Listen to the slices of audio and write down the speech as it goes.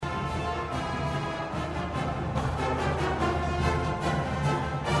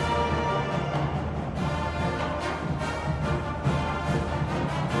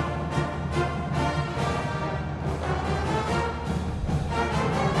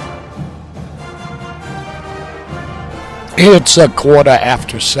It's a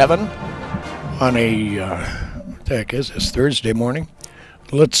 7:15 on what the heck is this, Thursday morning.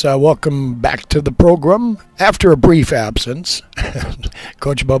 Let's welcome back to the program, after a brief absence,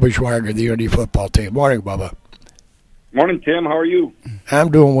 Coach Bubba Schweigert, the Unity football team. Morning, Bubba. Morning, Tim. How are you?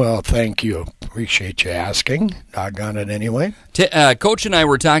 I'm doing well, thank you. Appreciate you asking. Doggone it anyway. Coach and I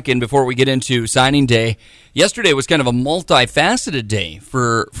were talking before we get into signing day. Yesterday was kind of a multifaceted day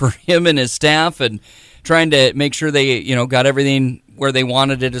for him and his staff, and trying to make sure they, got everything where they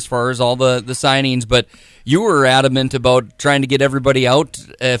wanted it as far as all the signings. But you were adamant about trying to get everybody out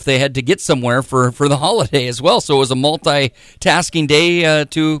if they had to get somewhere for the holiday as well. So it was a multitasking day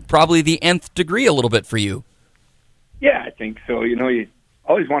to probably the nth degree a little bit for you. Yeah, I think so. You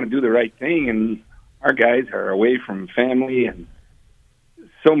always want to do the right thing, and our guys are away from family and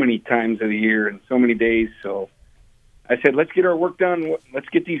so many times of the year and so many days. So I said, let's get our work done. Let's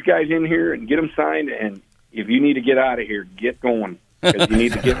get these guys in here and get them signed. And if you need to get out of here, get going, because you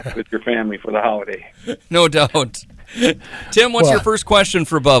need to get with your family for the holiday. No doubt. Tim, what's your first question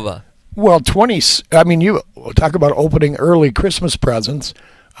for Bubba? Well, you talk about opening early Christmas presents.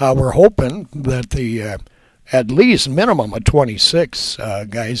 We're hoping that the at least minimum of 26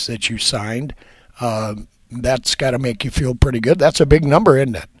 guys that you signed, that's got to make you feel pretty good. That's a big number,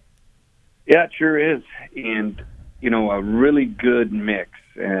 isn't it? Yeah, it sure is. And a really good mix.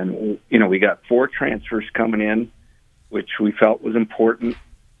 And, we got 4 transfers coming in, which we felt was important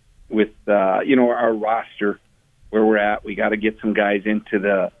with, our roster where we're at. We got to get some guys into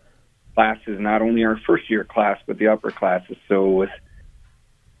the classes, not only our first-year class, but the upper classes. So with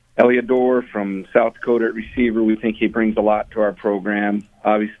Eliador from South Dakota at receiver, we think he brings a lot to our program.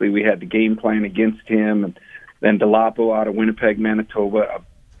 Obviously, we had the game plan against him. And then Delapo out of Winnipeg, Manitoba, a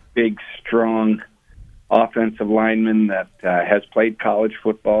big, strong offensive lineman that has played college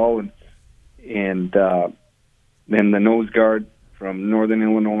football, and then the nose guard from Northern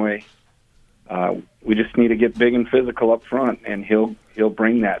Illinois. We just need to get big and physical up front, and he'll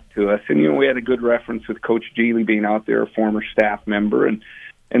bring that to us. And we had a good reference with Coach Geely being out there, a former staff member, and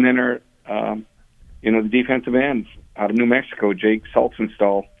then our the defensive end out of New Mexico, Jake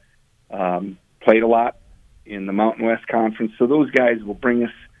Saltonstall, played a lot in the Mountain West Conference. So those guys will bring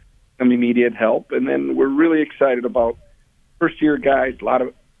us some immediate help. And then we're really excited about first-year guys, a lot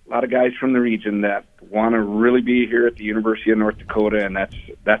of guys from the region that want to really be here at the University of North Dakota, and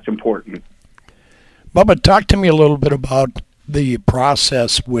that's important. Bubba, talk to me a little bit about the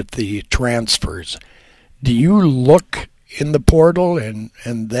process with the transfers. Do you look in the portal and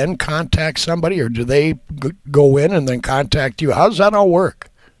then contact somebody, or do they go in and then contact you? How does that all work?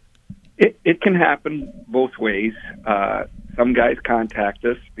 It can happen both ways. Some guys contact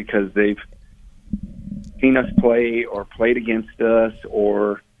us because they've seen us play or played against us,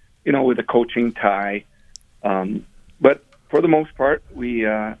 or with a coaching tie. But for the most part, we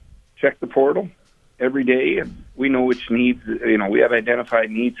check the portal every day, and we know which needs. We have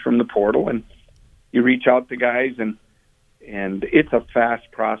identified needs from the portal, and you reach out to guys, and it's a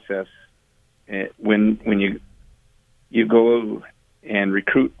fast process when you go and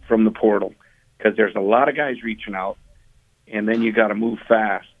recruit from the portal, because there's a lot of guys reaching out, and then you got to move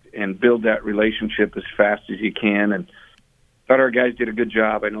fast and build that relationship as fast as you can. And I thought our guys did a good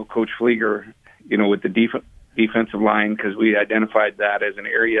job. I know Coach Flieger, with the defensive line, because we identified that as an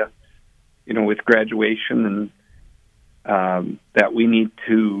area, with graduation, and that we need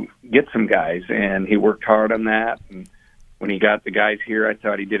to get some guys, and he worked hard on that. And when he got the guys here, I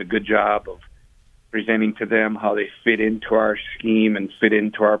thought he did a good job of presenting to them how they fit into our scheme and fit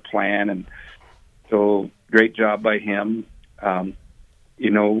into our plan. And so great job by him.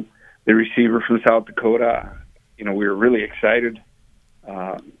 The receiver from South Dakota, we were really excited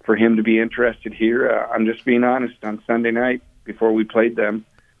for him to be interested here. I'm just being honest. On Sunday night, before we played them,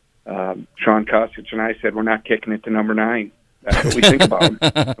 Sean Kosich and I said, we're not kicking it to number 9. That's what we think about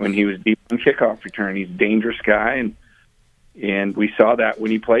him. When he was deep on kickoff return, he's a dangerous guy, and we saw that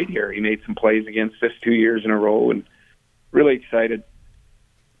when he played here. He made some plays against us 2 years in a row, and really excited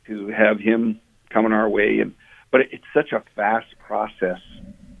to have him coming our way. But it's such a fast process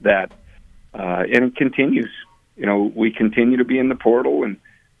that, and it continues. We continue to be in the portal, and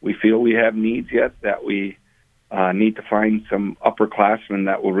we feel we have needs yet that we need to find some upperclassmen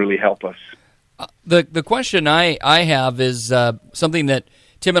that will really help us. The question I have is something that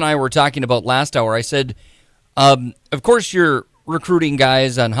Tim and I were talking about last hour. I said, of course, you're recruiting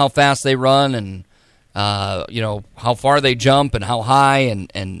guys on how fast they run and how far they jump and how high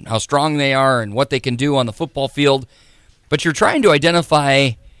and how strong they are and what they can do on the football field. But you're trying to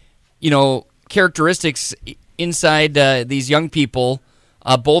identify, characteristics inside these young people,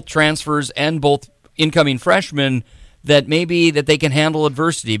 both transfers and both incoming freshmen, that maybe that they can handle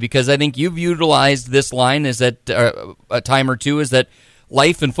adversity? Because I think you've utilized this line is that a time or two is that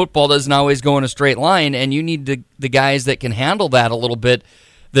life in football doesn't always go in a straight line, and you need the guys that can handle that a little bit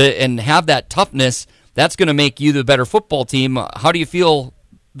and have that toughness. That's going to make you the better football team. How do you feel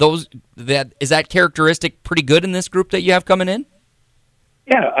is that characteristic pretty good in this group that you have coming in?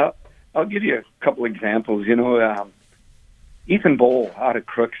 Yeah, I'll give you a couple examples. Ethan Bowl out of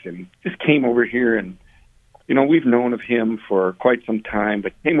Crookston just came over here, and we've known of him for quite some time,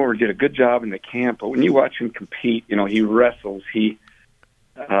 but came over, did a good job in the camp. But when you watch him compete, he wrestles, he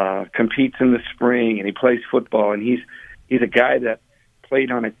competes in the spring, and he plays football, and he's a guy that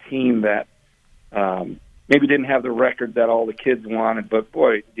played on a team that maybe didn't have the record that all the kids wanted, but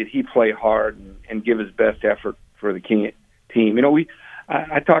boy, did he play hard and give his best effort for the team.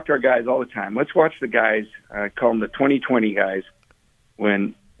 I talk to our guys all the time. Let's watch the guys. I call them the 20-20 guys.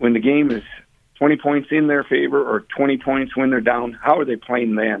 When the game is 20 points in their favor or 20 points when they're down, how are they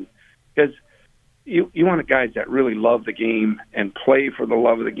playing then? Because you want guys that really love the game and play for the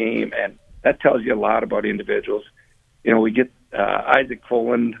love of the game, and that tells you a lot about individuals. We get Isaac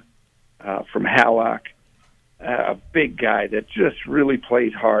Folland from Hallock, a big guy that just really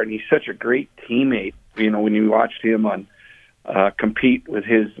plays hard, and he's such a great teammate. When you watched him on compete with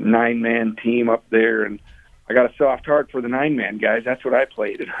his 9-man team up there, and I got a soft heart for the 9-man guys. That's what I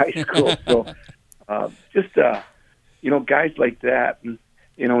played in high school. So guys like that, and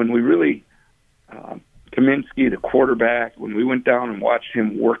and we really Kaminsky, the quarterback, when we went down and watched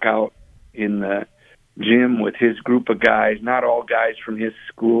him work out in the gym with his group of guys, not all guys from his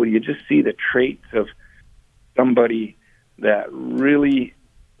school, you just see the traits of somebody that really,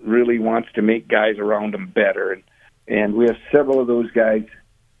 really wants to make guys around him better. And we have several of those guys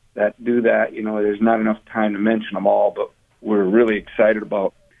that do that. There's not enough time to mention them all, but we're really excited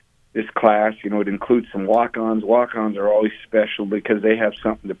about this class. It includes some walk-ons. Walk-ons are always special because they have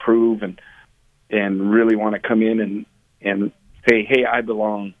something to prove and really want to come in and say, hey, I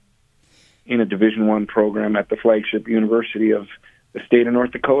belong in a Division I program at the flagship university of the state of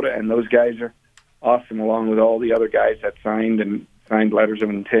North Dakota. And those guys are awesome, along with all the other guys that signed letters of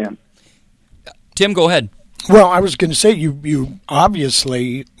intent. Tim, go ahead. Well, I was going to say, you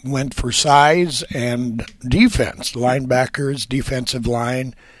obviously went for size and defense, linebackers, defensive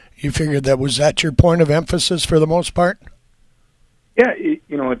line. You figured was that your point of emphasis for the most part? Yeah,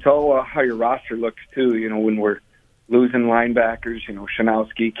 it's all how your roster looks, too. When we're losing linebackers,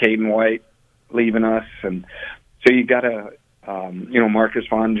 Shanowski, Caden White leaving us. And so you got to, Marcus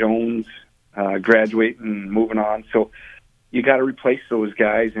Vaughn Jones graduating and moving on. So you got to replace those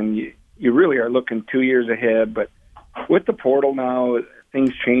guys, and you really are looking 2 years ahead. But with the portal now,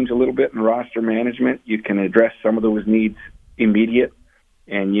 things change a little bit in roster management. You can address some of those needs immediate,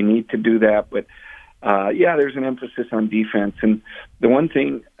 and you need to do that. But, there's an emphasis on defense. And the one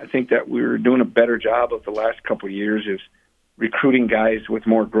thing I think that we're doing a better job of the last couple of years is recruiting guys with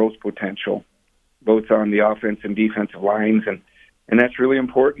more growth potential, both on the offense and defensive lines. And that's really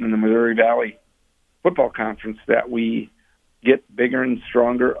important in the Missouri Valley Football Conference, that we get bigger and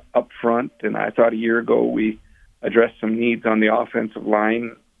stronger up front. And I thought a year ago we addressed some needs on the offensive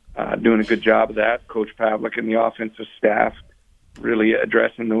line, doing a good job of that. Coach Pavlik and the offensive staff really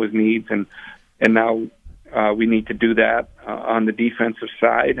addressing those needs. And now we need to do that on the defensive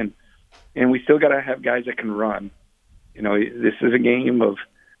side. And we still got to have guys that can run. This is a game of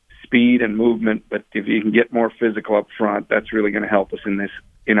speed and movement, but if you can get more physical up front, that's really going to help us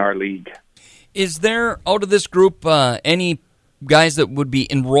in our league. Is there, out of this group, any guys that would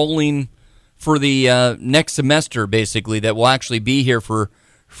be enrolling for the next semester, basically, that will actually be here for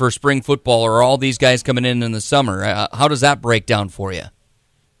spring football, or are all these guys coming in the summer? How does that break down for you?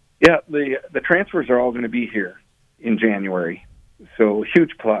 Yeah, the transfers are all going to be here in January. So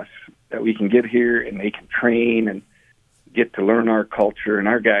huge plus that we can get here and they can train and get to learn our culture. And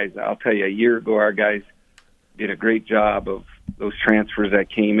our guys, I'll tell you, a year ago, our guys did a great job of those transfers that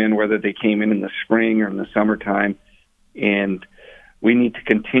came in, whether they came in the spring or in the summertime. And we need to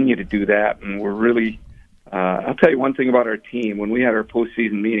continue to do that. And we're really, I'll tell you one thing about our team. When we had our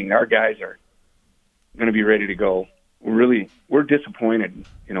postseason meeting, our guys are going to be ready to go. We're disappointed.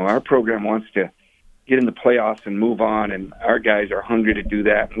 Our program wants to get in the playoffs and move on, and our guys are hungry to do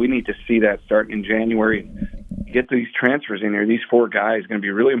that. And we need to see that starting in January. Get these transfers in here. These 4 guys, going to be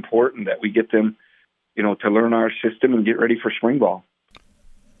really important that we get them, to learn our system and get ready for spring ball.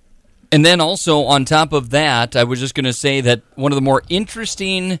 And then also on top of that, I was just going to say that one of the more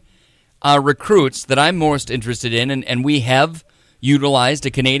interesting recruits that I'm most interested in, and we have utilized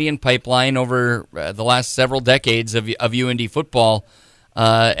a Canadian pipeline over the last several decades of UND football,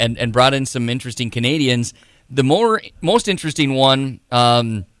 and brought in some interesting Canadians. the most interesting one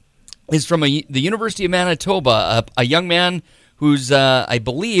is from the University of Manitoba, a young man who's, I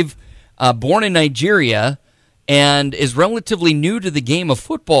believe, born in Nigeria and is relatively new to the game of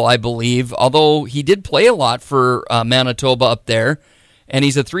football, I believe, although he did play a lot for Manitoba up there. And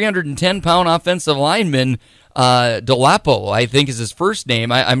he's a 310-pound offensive lineman. Dolapo, I think, is his first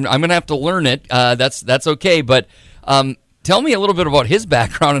name. I'm going to have to learn it. That's okay. But tell me a little bit about his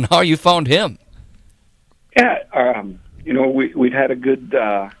background and how you found him. Yeah, we've had a good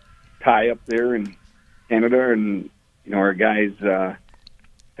tie up there in Canada, and our guys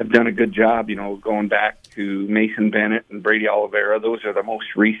have done a good job. Going back to Mason Bennett and Brady Oliveira, those are the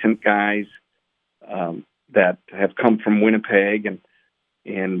most recent guys that have come from Winnipeg,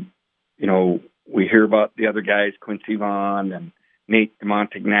 and we hear about the other guys, Quincy Vaughn and Nate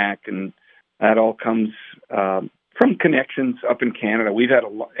Montignac, and that all comes from connections up in Canada. We've had,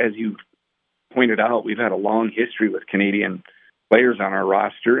 as you pointed out, we've had a long history with Canadian players on our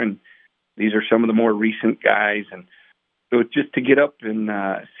roster, and these are some of the more recent guys. And so just to get up and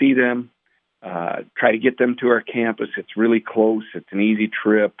see them, try to get them to our campus. It's really close. It's an easy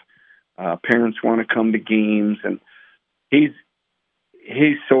trip. Parents want to come to games, and he's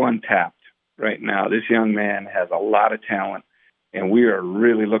so untapped right now. This young man has a lot of talent, and we are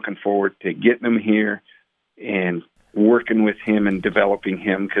really looking forward to getting him here and working with him and developing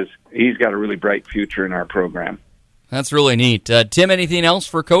him, because he's got a really bright future in our program. That's really neat. Tim, anything else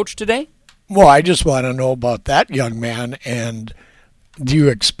for Coach today? Well, I just want to know about that young man, and do you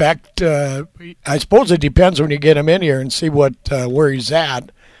expect, I suppose it depends when you get him in here and see where he's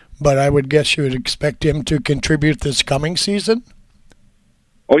at, but I would guess you would expect him to contribute this coming season?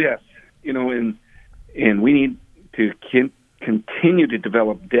 Oh, yes. And we need to continue to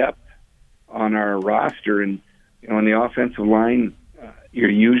develop depth on our roster. And, on the offensive line, you're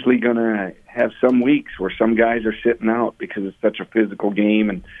usually going to have some weeks where some guys are sitting out because it's such a physical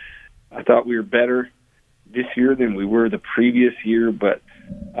game. And I thought we were better this year than we were the previous year. But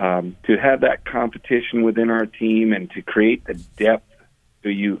to have that competition within our team and to create the depth so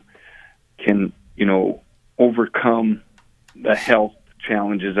you can, overcome the health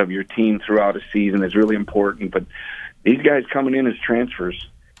challenges of your team throughout a season is really important. But these guys coming in as transfers,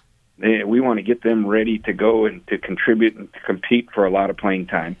 we want to get them ready to go and to contribute and to compete for a lot of playing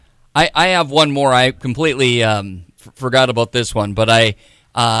time. I have one more. I completely forgot about this one, but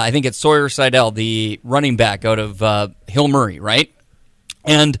I think it's Sawyer Seidel, the running back out of Hill Murray, right?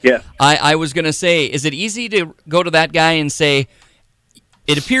 And yes. I was going to say, is it easy to go to that guy and say,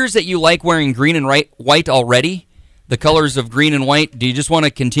 it appears that you like wearing green and white already, the colors of green and white. Do you just want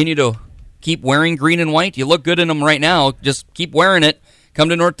to continue to keep wearing green and white? You look good in them right now. Just keep wearing it. Come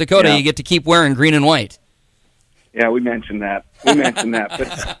to North Dakota, You get to keep wearing green and white. Yeah, we mentioned that. But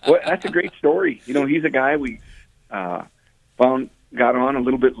that's a great story. He's a guy we got on a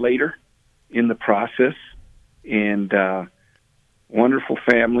little bit later in the process, and wonderful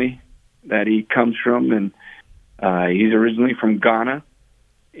family that he comes from, and he's originally from Ghana,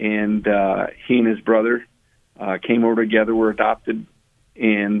 and he and his brother came over together, were adopted,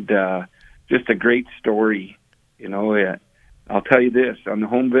 and just a great story. I'll tell you this, on the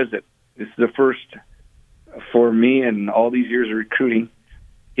home visit, this is the first for me in all these years of recruiting.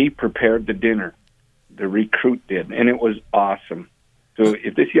 He prepared the dinner. The recruit did, and it was awesome. So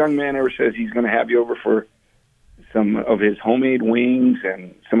if this young man ever says he's going to have you over for some of his homemade wings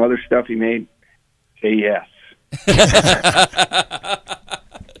and some other stuff he made, say yes.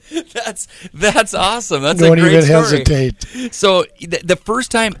 That's awesome. That's Don't a great even story. hesitate. So the first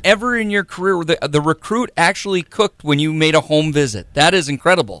time ever in your career, the recruit actually cooked when you made a home visit. That is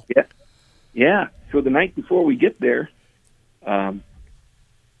incredible. Yeah. So the night before we get there,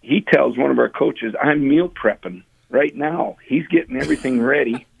 he tells one of our coaches, "I'm meal prepping right now." He's getting everything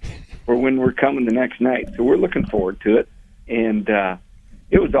ready for when we're coming the next night. So we're looking forward to it, and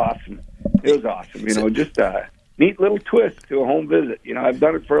it was awesome. Just a neat little twist to a home visit. I've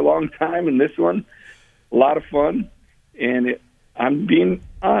done it for a long time, and this one, a lot of fun. And I'm being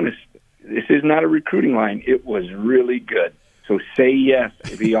honest, this is not a recruiting line. It was really good. So say yes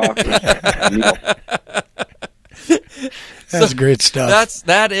if he offers a meal. That's great stuff.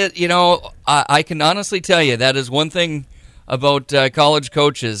 That is, I can honestly tell you that is one thing about college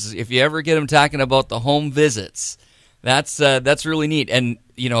coaches. If you ever get them talking about the home visits, that's really neat. And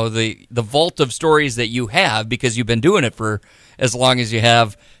the vault of stories that you have, because you've been doing it for as long as you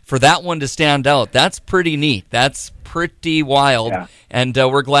have, for that one to stand out, that's pretty neat. That's pretty wild. Yeah. And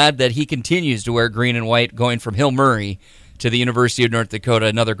we're glad that he continues to wear green and white, going from Hill Murray to the University of North Dakota.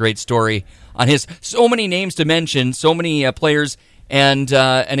 Another great story on his. So many names to mention, so many players, and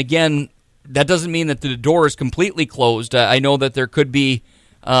again, that doesn't mean that the door is completely closed. I know that there could be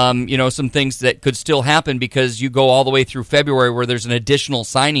some things that could still happen because you go all the way through February where there's an additional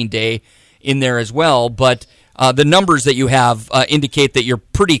signing day in there as well. But the numbers that you have indicate that you're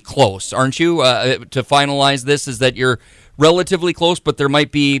pretty close, aren't you? To finalize this, is that you're relatively close, but there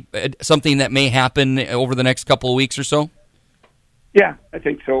might be something that may happen over the next couple of weeks or so? Yeah, I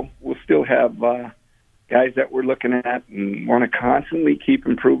think so. We'll still have guys that we're looking at and want to constantly keep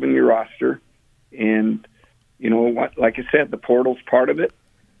improving your roster. And, like I said, the portal's part of it.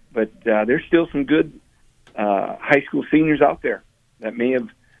 But there's still some good high school seniors out there that may have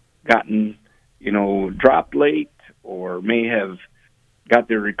gotten, dropped late or may have got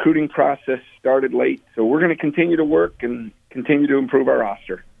their recruiting process started late. So we're going to continue to work and continue to improve our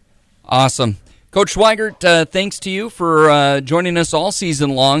roster. Awesome. Coach Schweigert, thanks to you for joining us all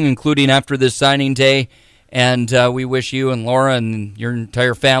season long, including after this signing day. And we wish you and Laura and your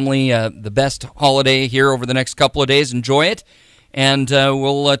entire family the best holiday here over the next couple of days. Enjoy it. And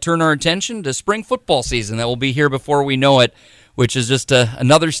we'll turn our attention to spring football season that will be here before we know it, which is just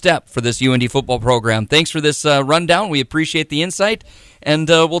another step for this UND football program. Thanks for this rundown. We appreciate the insight, and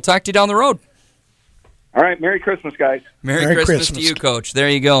we'll talk to you down the road. All right. Merry Christmas, guys. Merry Christmas to you, Coach. There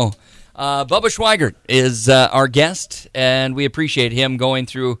you go. Bubba Schweigert is our guest, and we appreciate him going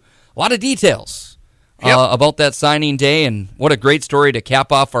through a lot of details about that signing day, and what a great story to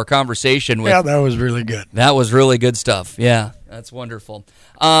cap off our conversation with. Yeah, that was really good. That was really good stuff. Yeah, that's wonderful.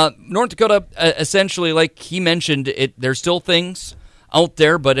 North Dakota, essentially, like he mentioned, there's still things out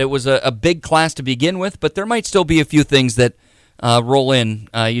there, but it was a big class to begin with, but there might still be a few things that roll in.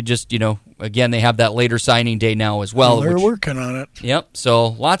 Again, they have that later signing day now as well. They're working on it. Yep, so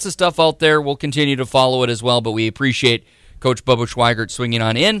lots of stuff out there. We'll continue to follow it as well, but we appreciate Coach Bubba Schweigert swinging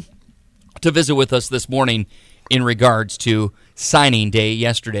on in to visit with us this morning in regards to signing day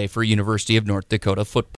yesterday for University of North Dakota football.